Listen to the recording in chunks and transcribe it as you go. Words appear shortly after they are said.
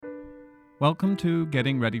Welcome to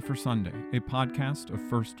Getting Ready for Sunday, a podcast of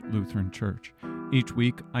First Lutheran Church. Each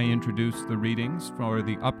week, I introduce the readings for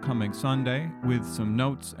the upcoming Sunday with some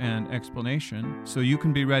notes and explanation so you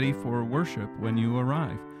can be ready for worship when you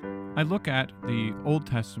arrive. I look at the Old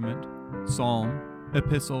Testament, Psalm,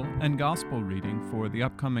 Epistle, and Gospel reading for the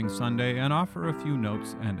upcoming Sunday and offer a few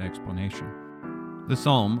notes and explanation. The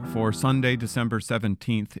Psalm for Sunday, December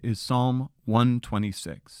 17th is Psalm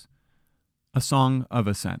 126, a song of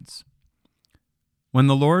ascents. When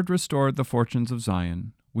the Lord restored the fortunes of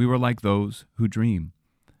Zion, we were like those who dream.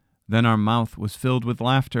 Then our mouth was filled with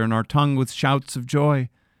laughter and our tongue with shouts of joy.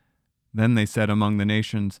 Then they said among the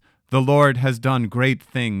nations, "The Lord has done great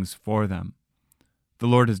things for them." The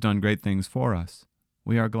Lord has done great things for us.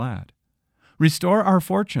 We are glad. Restore our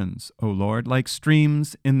fortunes, O Lord, like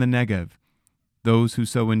streams in the Negev. Those who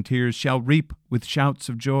sow in tears shall reap with shouts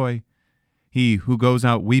of joy. He who goes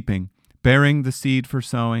out weeping, bearing the seed for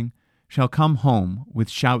sowing, shall come home with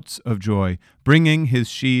shouts of joy, bringing his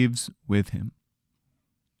sheaves with him.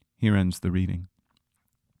 Here ends the reading.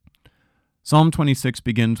 Psalm 26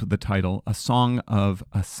 begins with the title, A Song of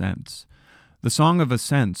Ascents. The Song of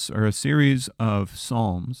Ascents are a series of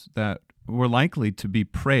psalms that were likely to be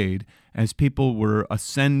prayed as people were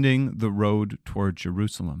ascending the road toward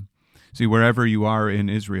Jerusalem. See, wherever you are in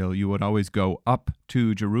Israel, you would always go up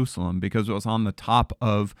to Jerusalem because it was on the top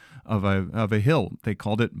of a hill. They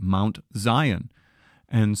called it Mount Zion.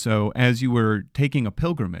 And so as you were taking a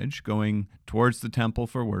pilgrimage, going towards the temple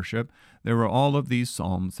for worship, there were all of these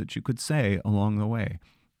psalms that you could say along the way.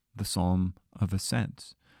 The Psalm of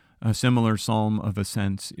Ascents. A similar Psalm of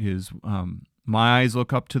Ascents is, my eyes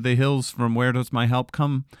look up to the hills. From where does my help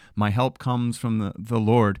come? My help comes from the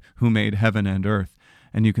Lord who made heaven and earth.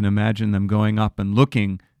 And you can imagine them going up and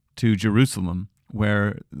looking to Jerusalem,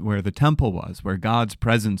 where the temple was, where God's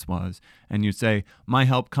presence was. And you say, my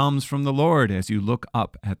help comes from the Lord, as you look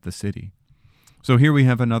up at the city. So here we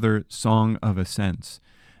have another Song of Ascents,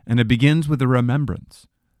 and it begins with a remembrance.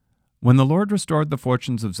 When the Lord restored the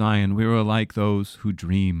fortunes of Zion, we were like those who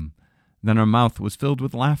dream. Then our mouth was filled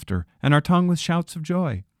with laughter, and our tongue with shouts of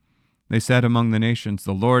joy. They said among the nations,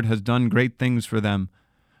 the Lord has done great things for them.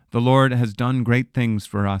 The Lord has done great things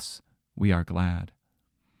for us. We are glad.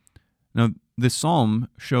 Now, this psalm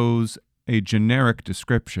shows a generic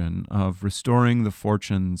description of restoring the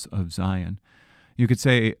fortunes of Zion. You could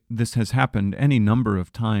say this has happened any number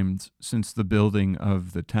of times since the building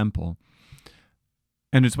of the temple.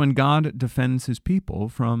 And it's when God defends his people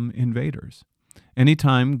from invaders.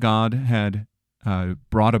 Anytime God had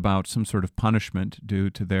brought about some sort of punishment due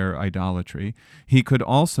to their idolatry, he could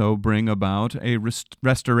also bring about a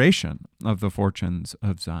restoration of the fortunes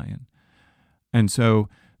of Zion. And so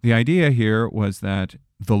the idea here was that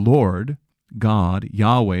the Lord, God,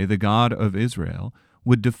 Yahweh, the God of Israel,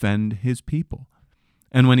 would defend his people.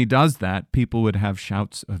 And when he does that, people would have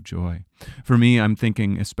shouts of joy. For me, I'm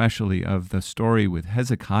thinking especially of the story with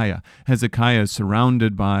Hezekiah. Hezekiah is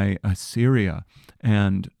surrounded by Assyria,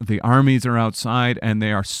 and the armies are outside, and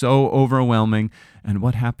they are so overwhelming. And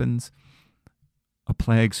what happens? A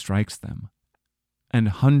plague strikes them, and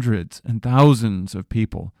hundreds and thousands of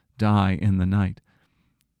people die in the night.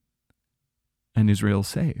 And Israel's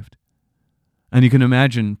saved. And you can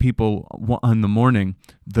imagine people on the morning,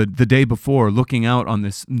 the day before, looking out on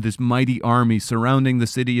this mighty army surrounding the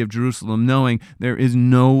city of Jerusalem, knowing there is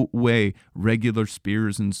no way regular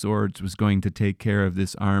spears and swords was going to take care of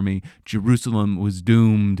this army. Jerusalem was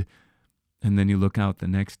doomed. And then you look out the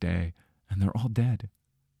next day, and they're all dead.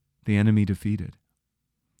 The enemy defeated.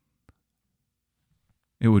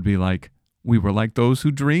 It would be like, we were like those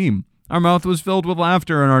who dream. Our mouth was filled with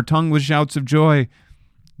laughter, and our tongue with shouts of joy.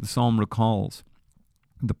 The psalm recalls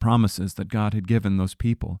the promises that God had given those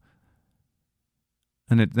people.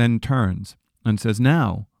 And it then turns and says,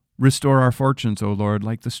 now, restore our fortunes, O Lord,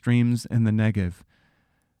 like the streams in the Negev.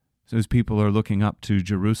 So as people are looking up to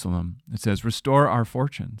Jerusalem, it says, restore our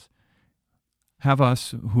fortunes. Have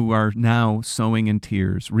us who are now sowing in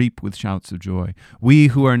tears reap with shouts of joy. We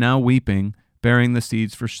who are now weeping, bearing the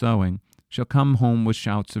seeds for sowing, shall come home with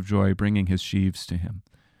shouts of joy, bringing his sheaves to him.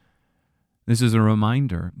 This is a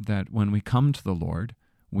reminder that when we come to the Lord,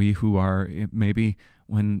 we who are maybe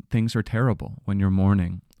when things are terrible, when you're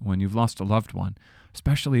mourning, when you've lost a loved one,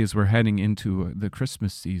 especially as we're heading into the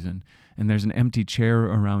Christmas season, and there's an empty chair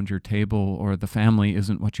around your table, or the family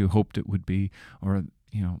isn't what you hoped it would be, or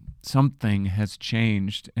something has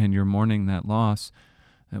changed and you're mourning that loss,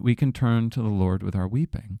 that we can turn to the Lord with our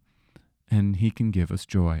weeping, and he can give us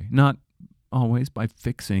joy. Not always by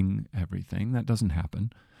fixing everything, that doesn't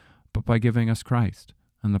happen, but by giving us Christ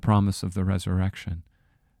and the promise of the resurrection.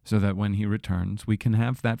 so that when he returns, we can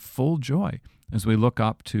have that full joy as we look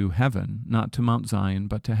up to heaven, not to Mount Zion,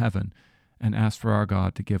 but to heaven, and ask for our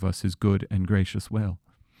God to give us his good and gracious will.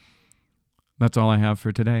 That's all I have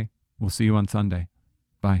for today. We'll see you on Sunday.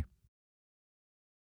 Bye.